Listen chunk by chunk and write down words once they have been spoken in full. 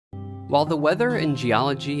While the weather and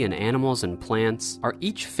geology and animals and plants are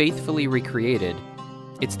each faithfully recreated,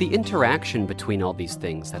 it's the interaction between all these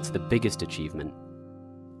things that's the biggest achievement.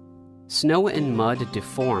 Snow and mud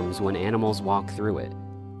deforms when animals walk through it,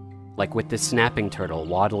 like with this snapping turtle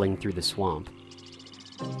waddling through the swamp.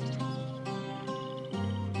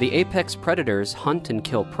 The apex predators hunt and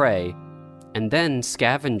kill prey, and then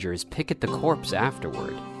scavengers pick at the corpse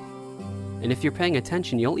afterward. And if you're paying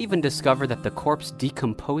attention, you'll even discover that the corpse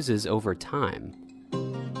decomposes over time.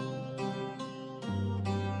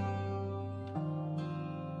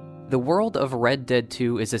 The world of Red Dead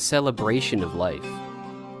 2 is a celebration of life.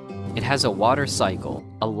 It has a water cycle,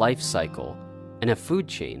 a life cycle, and a food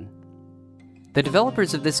chain. The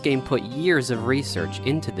developers of this game put years of research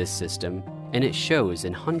into this system, and it shows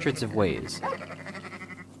in hundreds of ways.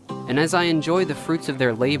 And as I enjoy the fruits of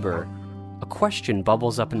their labor, a question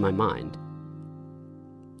bubbles up in my mind.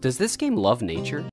 Does this game love nature?